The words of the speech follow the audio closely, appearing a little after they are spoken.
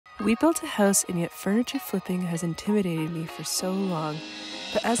We built a house, and yet furniture flipping has intimidated me for so long.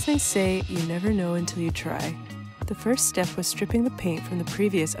 But as they say, you never know until you try. The first step was stripping the paint from the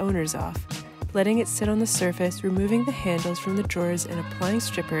previous owners off, letting it sit on the surface, removing the handles from the drawers, and applying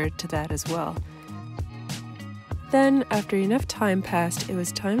stripper to that as well. Then, after enough time passed, it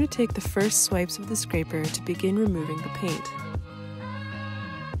was time to take the first swipes of the scraper to begin removing the paint.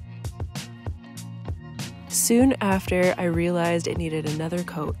 Soon after, I realized it needed another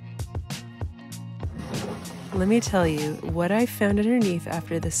coat. Let me tell you, what I found underneath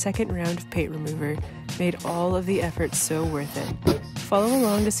after the second round of paint remover made all of the effort so worth it. Follow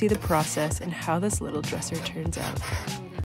along to see the process and how this little dresser turns out.